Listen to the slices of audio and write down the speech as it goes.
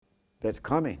that's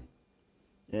coming.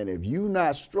 And if you're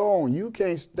not strong, you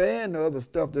can't stand the other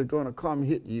stuff that's going to come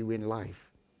hit you in life.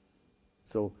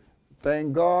 So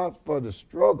thank God for the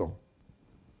struggle.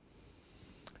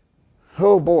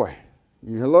 Oh boy,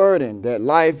 you're learning that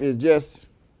life is just,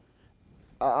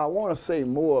 I want to say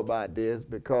more about this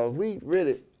because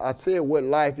I said what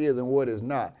life is and what it's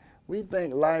not. We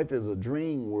think life is a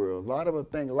dream world. A lot of us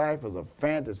think life is a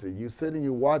fantasy. You sit and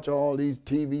you watch all these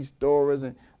TV stories,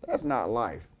 and that's not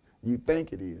life. You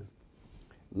think it is.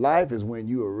 Life is when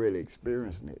you are really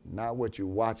experiencing it, not what you're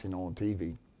watching on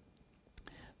TV.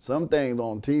 Some things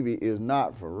on TV is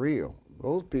not for real.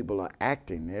 Those people are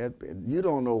acting. You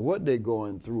don't know what they're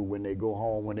going through when they go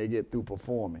home, when they get through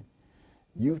performing.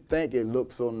 You think it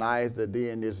looks so nice that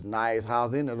they're in this nice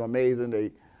house. Isn't it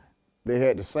amazing? They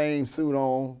had the same suit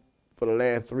on for the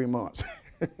last 3 months.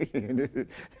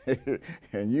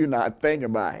 And you're not thinking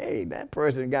about, hey, that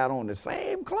person got on the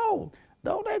same clothes.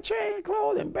 Don't they change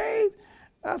clothes and bathe?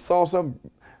 I saw some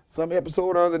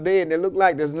episode the other day, and it looked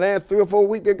like the last 3 or 4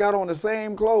 weeks they got on the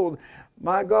same clothes.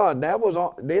 My God,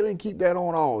 they didn't keep that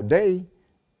on all day,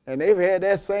 and they've had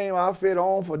that same outfit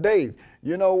on for days.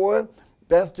 You know what?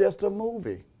 That's just a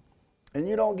movie, and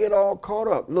you don't get all caught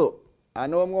up. Look, I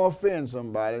know I'm going to offend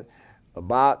somebody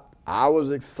I was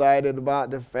excited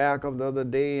about the Falcons the other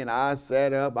day, and I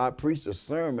sat up. I preached a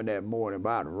sermon that morning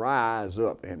about rise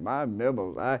up, and my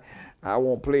members, I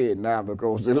won't play it now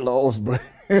because it lost, but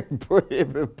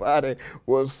everybody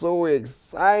was so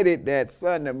excited that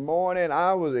Sunday morning.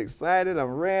 I was excited. I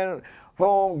ran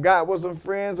home, got with some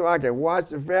friends so I could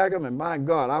watch the Falcons, and my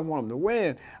God, I want them to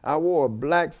win. I wore a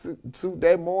black suit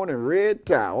that morning, red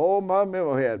tie. All my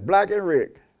members had black and red.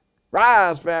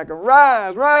 Rise, Falcons,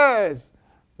 rise, rise.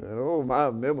 And oh,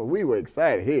 my member, we were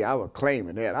excited. Hey, I was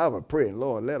claiming that. I was praying,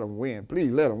 Lord, let them win.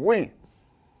 Please let them win.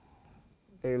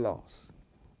 They lost.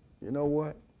 You know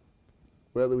what?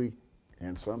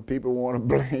 And some people want to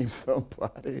blame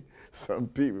somebody. Some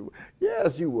people,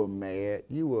 yes, you were mad.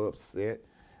 You were upset.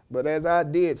 But as I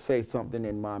did say something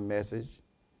in my message,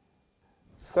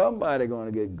 somebody's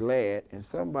going to get glad and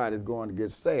somebody's going to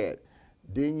get sad.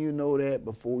 Didn't you know that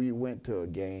before you went to a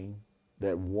game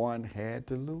that one had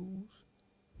to lose?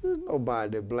 There's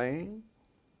nobody to blame.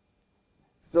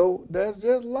 So that's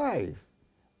just life.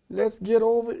 Let's get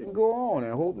over it and go on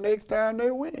and hope next time they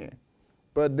win.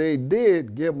 But they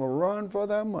did give them a run for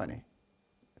their money.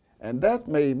 And that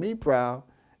made me proud.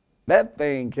 That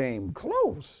thing came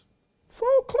close. So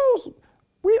close,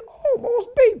 we almost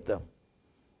beat them.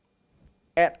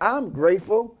 And I'm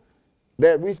grateful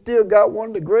that we still got one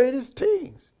of the greatest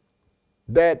teams,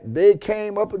 that they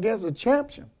came up against a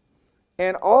champion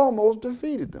and almost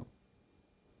defeated them.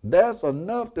 That's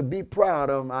enough to be proud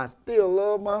of them. I still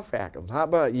love my Falcons. How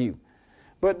about you?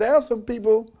 But there are some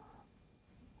people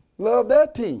love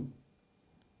that team.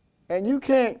 And you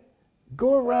can't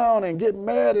go around and get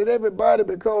mad at everybody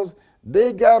because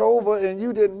they got over and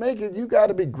you didn't make it. You got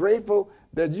to be grateful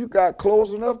that you got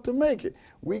close enough to make it.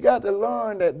 We got to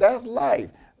learn that that's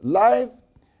life. Life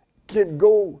can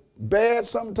go bad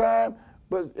sometime,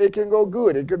 but it can go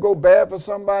good. It could go bad for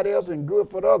somebody else and good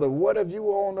for the other. What if you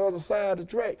were on the other side of the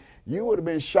track? You would have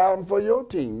been shouting for your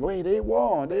team. Wait, they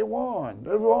won, they won,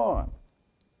 they won.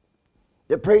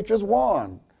 The Patriots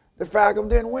won. The Falcons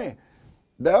didn't win.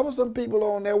 There were some people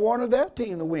on there wanted their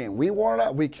team to win. We wanted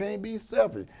out. We can't be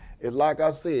selfish. It's like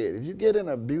I said, if you get in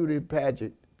a beauty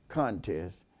pageant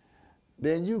contest,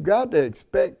 then you got to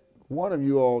expect one of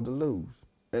you all to lose.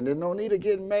 And there's no need to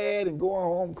get mad and going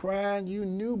home crying. You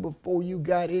knew before you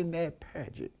got in that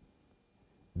pageant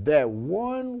that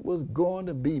one was going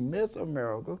to be Miss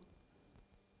America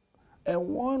and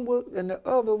the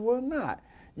other was not.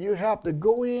 You have to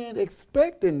go in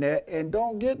expecting that and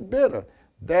don't get bitter.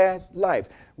 That's life.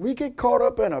 We get caught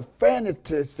up in a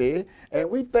fantasy and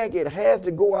we think it has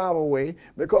to go our way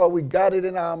because we got it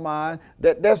in our mind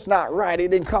that that's not right.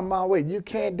 It didn't come my way. You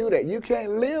can't do that. You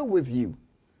can't live with you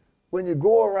when you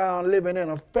go around living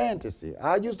in a fantasy.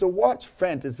 I used to watch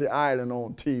Fantasy Island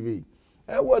on TV.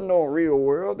 That wasn't no real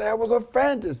world. That was a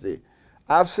fantasy.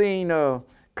 I've seen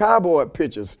cowboy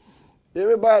pictures.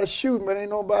 Everybody shooting, but ain't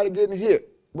nobody getting hit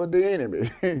but the enemy.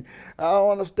 I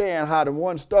don't understand how the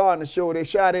one star in the show, they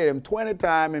shot at him 20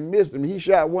 times and missed him. He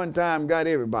shot one time and got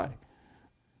everybody.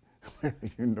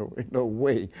 You know, ain't no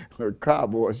way on a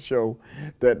cowboy show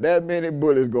that many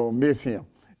bullets gonna miss him.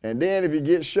 And then if he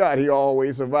gets shot, he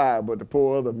always survive, but the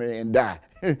poor other man die.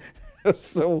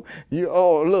 So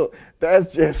look,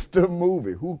 that's just a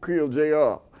movie. Who killed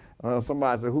JR?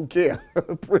 Somebody said, who cares?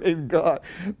 Praise God.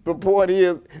 The point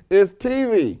is, it's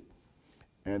TV.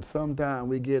 And sometimes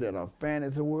we get in a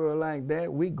fantasy world like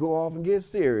that, we go off and get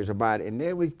serious about it. And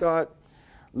then we start,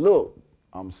 look,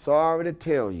 I'm sorry to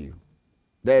tell you,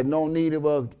 there's no need of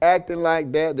us acting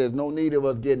like that. There's no need of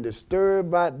us getting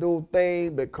disturbed by those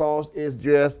things because it's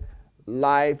just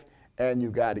life and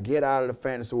you got to get out of the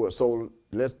fantasy world. So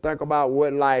let's think about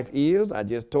what life is, I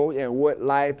just told you, and what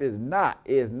life is not.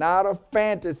 It's not a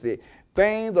fantasy.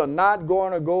 Things are not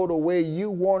going to go the way you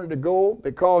wanted to go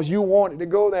because you wanted to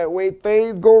go that way.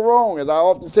 Things go wrong. As I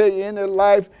often tell you, in this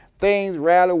life, things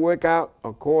rarely work out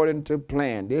according to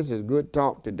plan. This is good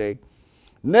talk today.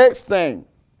 Next thing,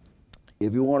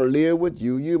 if you want to live with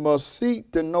you, you must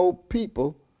seek to know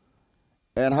people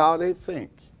and how they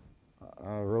think.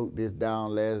 I wrote this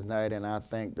down last night, and I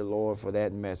thank the Lord for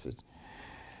that message.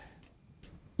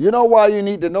 You know why you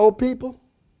need to know people?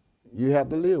 You have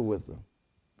to live with them.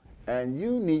 And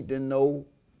you need to know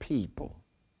people.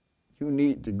 You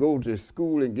need to go to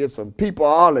school and get some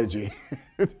peopleology.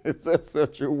 That's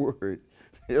such a word.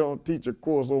 They don't teach a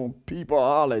course on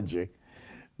peopleology.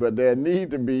 But there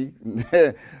needs to be,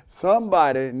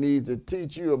 somebody needs to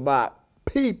teach you about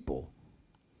people.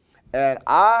 And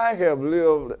I have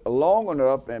lived long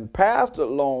enough and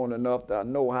pastored long enough that I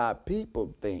know how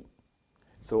people think.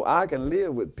 So I can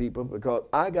live with people because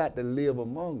I got to live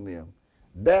among them.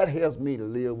 That helps me to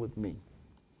live with me.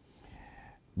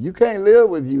 You can't live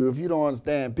with you if you don't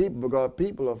understand people because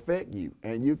people affect you.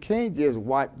 And you can't just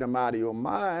wipe them out of your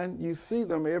mind. You see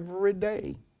them every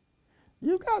day.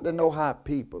 You got to know how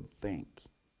people think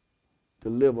to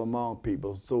live among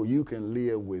people so you can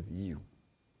live with you.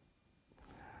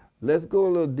 Let's go a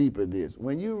little deeper this.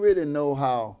 When you really know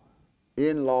how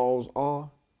in-laws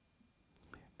are,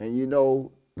 and you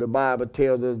know the Bible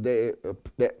tells us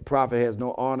that prophet has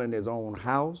no honor in his own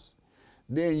house,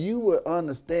 then you will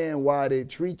understand why they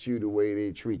treat you the way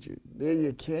they treat you. They're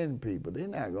your kin people. They're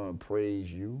not going to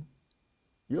praise you.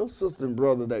 Your sister and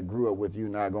brother that grew up with you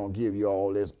not going to give you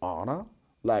all this honor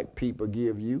like people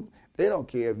give you. They don't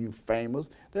care if you famous.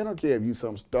 They don't care if you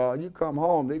some star. You come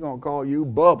home, they're going to call you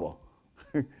Bubba.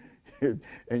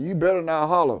 And you better not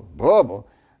holler, Bubba.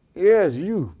 Yes,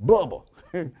 you, Bubba.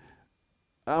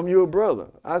 I'm your brother.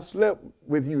 I slept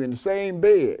with you in the same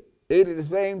bed, ate at the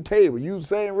same table, used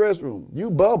the same restroom.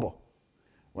 You Bubba.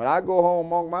 When I go home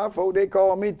among my folk, they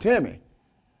call me Timmy.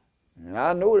 And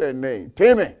I know that name,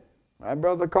 Timmy. My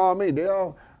brother called me.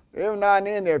 Every now and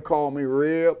then they'll call me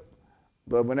Rip.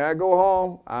 But when I go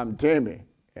home, I'm Timmy.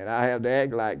 And I have to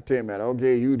act like Timmy. I don't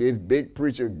care you, this big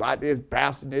preacher, about this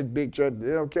pastor, this big church.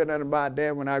 They don't care nothing about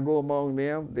that when I go among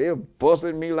them. They're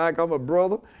fussing me like I'm a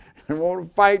brother and want to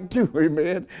fight too,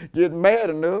 amen. Get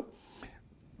mad enough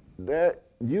that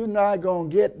you're not going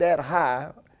to get that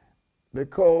high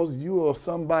because you are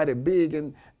somebody big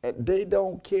and they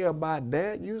don't care about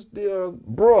that. You still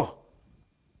bruh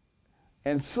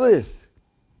and sis.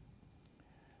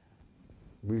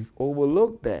 We've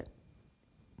overlooked that.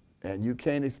 And you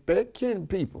can't expect kin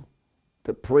people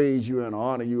to praise you and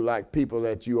honor you like people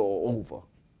that you are over.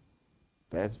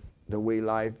 That's the way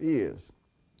life is.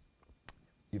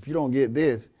 If you don't get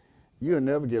this, you'll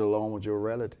never get along with your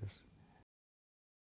relatives.